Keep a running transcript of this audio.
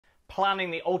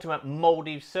Planning the ultimate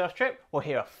Maldives surf trip? Well,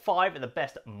 here are 5 of the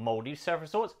best Maldives surf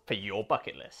resorts for your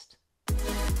bucket list.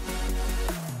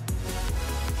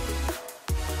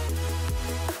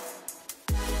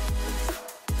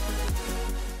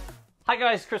 Hi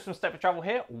guys, Chris from Stoked Travel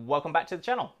here. Welcome back to the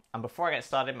channel. And before I get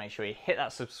started, make sure you hit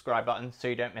that subscribe button so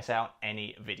you don't miss out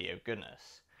any video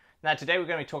goodness. Now today we're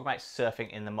going to be talking about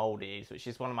surfing in the Maldives, which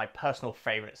is one of my personal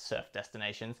favourite surf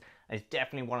destinations and is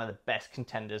definitely one of the best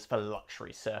contenders for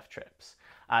luxury surf trips.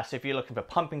 So if you're looking for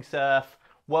pumping surf,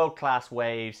 world-class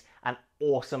waves and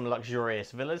awesome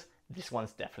luxurious villas, this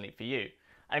one's definitely for you.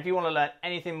 And if you want to learn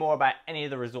anything more about any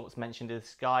of the resorts mentioned in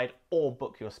this guide or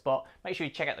book your spot, make sure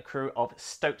you check out the crew of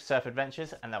Stoked Surf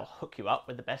Adventures and they'll hook you up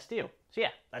with the best deal. So yeah,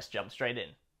 let's jump straight in.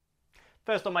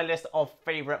 First on my list of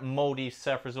favourite Maldives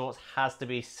surf resorts has to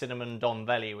be Cinnamon Don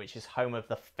Valley, which is home of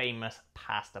the famous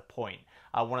Pasta Point,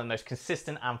 one of the most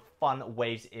consistent and fun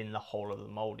waves in the whole of the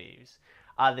Maldives.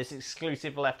 This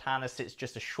exclusive left-hander sits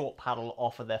just a short paddle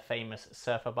off of their famous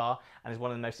surfer bar and is one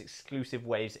of the most exclusive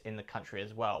waves in the country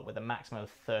as well, with a maximum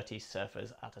of 30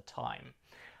 surfers at a time.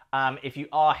 If you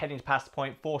are heading to Pasta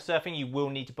Point for surfing, you will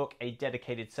need to book a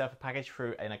dedicated surfer package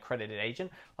through an accredited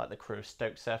agent, like the crew of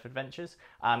Stoked Surf Adventures,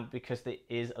 because it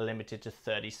is limited to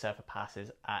 30 surfer passes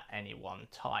at any one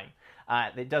time.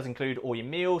 It does include all your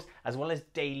meals, as well as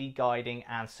daily guiding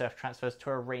and surf transfers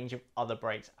to a range of other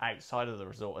breaks outside of the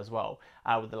resort as well,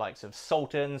 with the likes of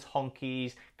Sultans,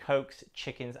 Honkies, Cokes,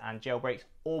 Chickens and Jailbreaks,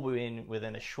 all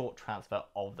within a short transfer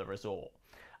of the resort.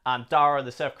 Dara,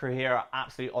 the surf crew here, are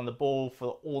absolutely on the ball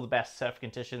for all the best surf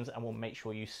conditions and will make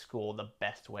sure you score the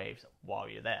best waves while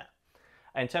you're there.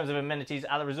 In terms of amenities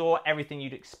at the resort, everything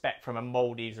you'd expect from a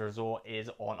Maldives resort is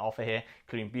on offer here,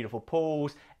 including beautiful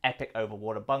pools, epic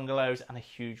overwater bungalows, and a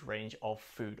huge range of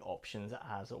food options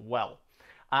as well.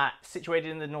 Situated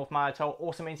in the North Mile Atoll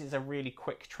also means it's a really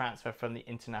quick transfer from the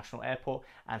international airport,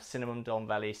 and Cinnamon Don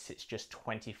Valley sits just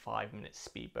 25 minutes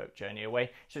speedboat journey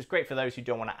away, so it's great for those who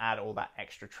don't want to add all that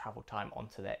extra travel time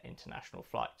onto their international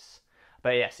flights.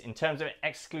 But yes, in terms of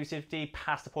exclusivity,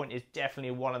 Pasta Point is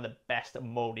definitely one of the best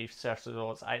Maldives surf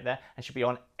resorts out there and should be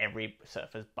on every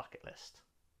surfer's bucket list.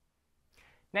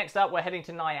 Next up, we're heading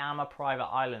to Niyama Private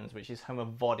Islands, which is home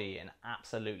of Vodi, an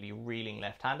absolutely reeling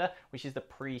left-hander, which is the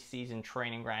pre-season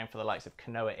training ground for the likes of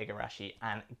Kanoa Igarashi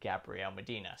and Gabriel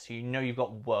Medina. So you know you've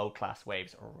got world-class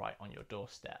waves right on your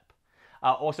doorstep.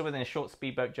 Also within a short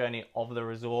speedboat journey of the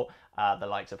resort, the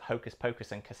likes of Hocus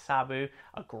Pocus and Kasabu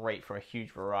are great for a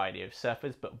huge variety of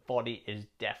surfers, but Vodi is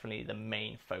definitely the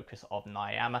main focus of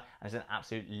Niyama and is an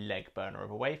absolute leg burner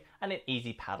of a wave and an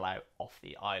easy paddle out off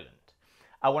the island.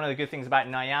 One of the good things about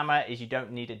Niyama is you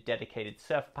don't need a dedicated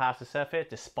surfer pass to surf here,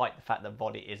 despite the fact that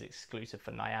Vodi is exclusive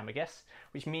for Niyama guests,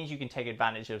 which means you can take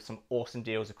advantage of some awesome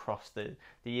deals across the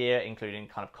year, including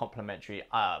kind of complimentary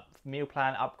meal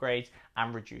plan upgrades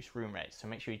and reduced room rates. So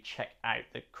make sure you check out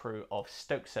the crew of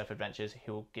Stoked Surf Adventures,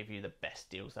 who will give you the best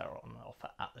deals that are on offer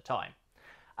at the time.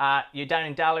 You're down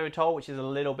in Dalu Atoll, which is a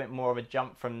little bit more of a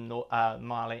jump from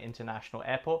Male International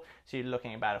Airport. So you're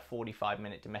looking at about a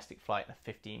 45-minute domestic flight and a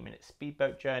 15-minute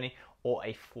speedboat journey, or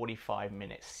a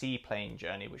 45-minute seaplane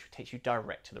journey, which takes you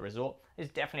direct to the resort. It's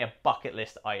definitely a bucket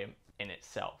list item in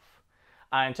itself.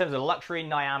 In terms of luxury,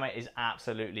 Niyama is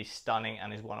absolutely stunning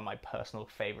and is one of my personal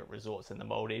favourite resorts in the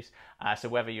Maldives. So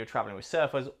whether you're travelling with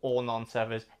surfers or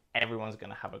non-surfers, everyone's going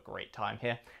to have a great time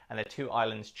here, and the 2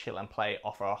 islands Chill and Play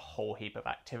offer a whole heap of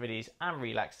activities and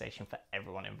relaxation for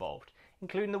everyone involved,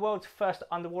 including the world's first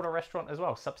underwater restaurant as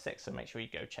well, Sub 6, so make sure you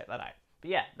go check that out.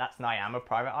 But yeah, that's Niyama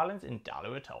Private Islands in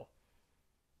Dalu Atoll.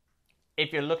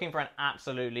 If you're looking for an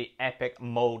absolutely epic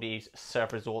Maldives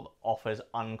surf resort that offers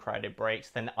uncrowded breaks,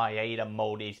 then Aida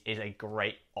Maldives is a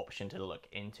great option to look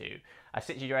into.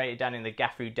 Situated down in the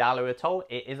Gafu Dalu Atoll,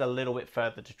 it is a little bit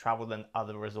further to travel than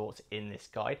other resorts in this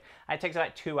guide. And it takes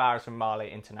about 2 hours from Male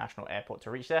International Airport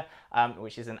to reach there,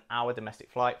 which is an hour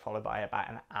domestic flight followed by about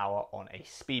an hour on a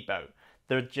speedboat.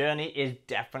 The journey is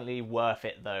definitely worth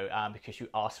it though, because you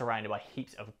are surrounded by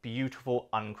heaps of beautiful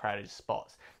uncrowded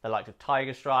spots. The likes of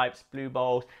Tiger Stripes, Blue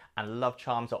Bowls and Love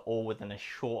Charms are all within a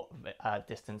short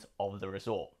distance of the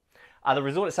resort. The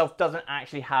resort itself doesn't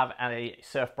actually have a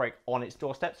surf break on its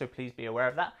doorstep, so please be aware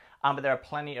of that. But there are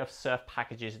plenty of surf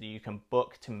packages that you can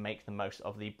book to make the most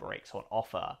of the breaks on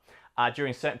offer.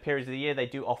 During certain periods of the year, they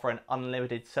do offer an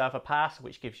unlimited surfer pass,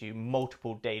 which gives you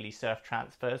multiple daily surf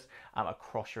transfers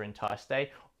across your entire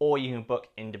stay, or you can book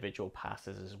individual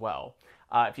passes as well.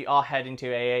 If you are heading to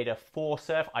Aida for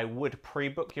surf, I would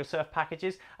pre-book your surf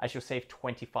packages, as you'll save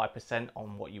 25%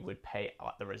 on what you would pay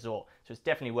at the resort. So it's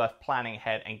definitely worth planning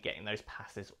ahead and getting those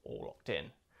passes all locked in.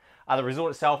 The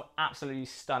resort itself, absolutely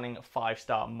stunning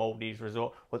 5-star Maldives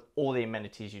resort with all the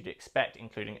amenities you'd expect,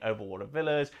 including overwater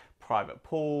villas, private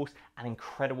pools, and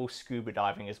incredible scuba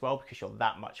diving as well, because you're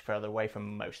that much further away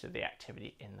from most of the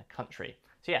activity in the country.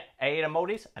 So yeah, AIDA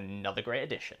Maldives, another great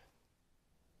addition.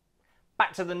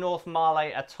 Back to the North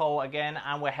Malay Atoll again,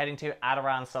 and we're heading to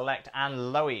Adaran Select and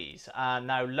Lohis.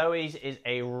 Now, Lohis is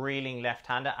a reeling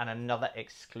left-hander and another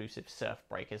exclusive surf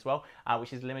break as well,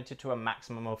 which is limited to a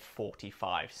maximum of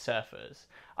 45 surfers.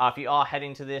 If you are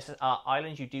heading to this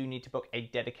island, you do need to book a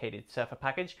dedicated surfer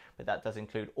package, but that does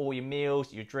include all your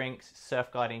meals, your drinks, surf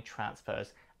guiding,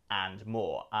 transfers, and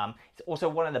more. It's also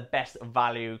one of the best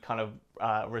value kind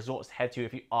of resorts to head to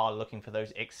if you are looking for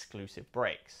those exclusive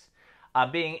breaks.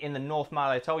 Being in the North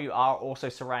Malay Atoll, you are also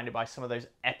surrounded by some of those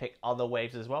epic other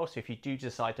waves as well. So if you do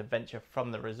decide to venture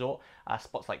from the resort,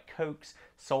 spots like Cokes,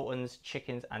 Sultans,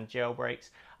 Chickens, and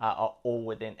Jailbreaks are all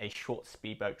within a short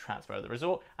speedboat transfer of the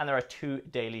resort. And there are 2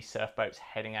 daily surf boats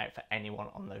heading out for anyone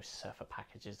on those surfer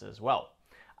packages as well.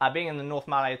 Being in the North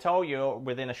Malay Atoll, you're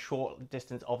within a short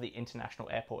distance of the international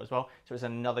airport as well. So it's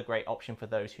another great option for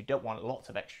those who don't want lots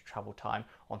of extra travel time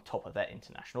on top of their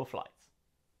international flights.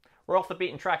 We're off the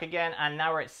beaten track again, and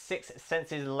now we're at Six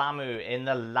Senses Lamu in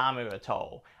the Lamu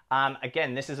Atoll.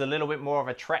 Again, this is a little bit more of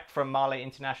a trek from Malé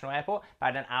International Airport,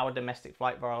 about an hour domestic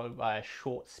flight followed by a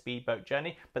short speedboat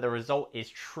journey, but the result is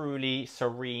truly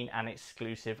serene and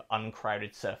exclusive,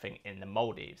 uncrowded surfing in the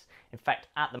Maldives. In fact,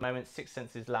 at the moment, Six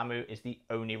Senses Lamu is the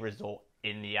only resort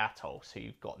in the atoll, so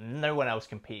you've got no one else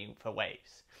competing for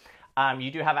waves.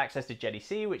 You do have access to Jetty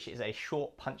Sea, which is a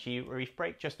short, punchy reef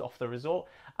break just off the resort,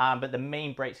 but the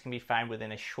main breaks can be found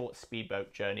within a short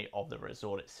speedboat journey of the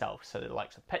resort itself, so the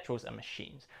likes of petrels and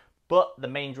machines. But the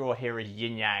main draw here is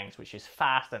Yin Yangs, which is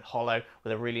fast and hollow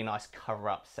with a really nice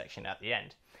cover-up section at the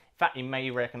end. In fact, you may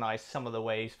recognise some of the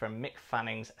waves from Mick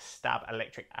Fanning's Stab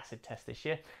Electric Acid test this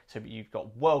year, so you've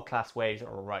got world-class waves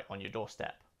right on your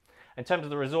doorstep. In terms of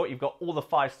the resort, you've got all the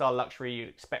 5-star luxury you'd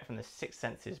expect from the Six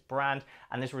Senses brand,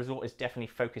 and this resort is definitely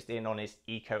focused in on its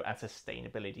eco and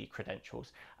sustainability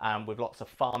credentials, with lots of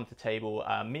farm-to-table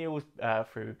meals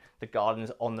through the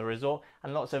gardens on the resort,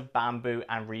 and lots of bamboo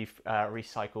and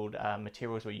recycled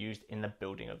materials were used in the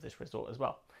building of this resort as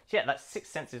well. So yeah, that's Six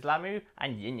Senses Lamu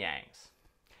and Yin Yangs.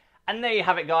 And there you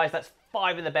have it, guys. That's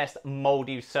 5 of the best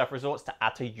Maldives surf resorts to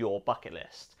add to your bucket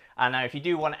list. Now, if you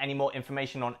do want any more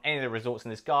information on any of the resorts in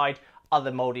this guide,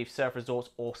 other Maldives surf resorts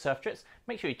or surf trips,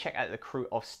 make sure you check out the crew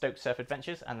of Stoked Surf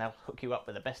Adventures, and they'll hook you up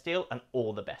with the best deal and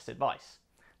all the best advice.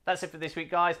 That's it for this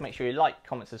week, guys. Make sure you like,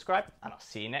 comment, subscribe, and I'll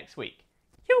see you next week.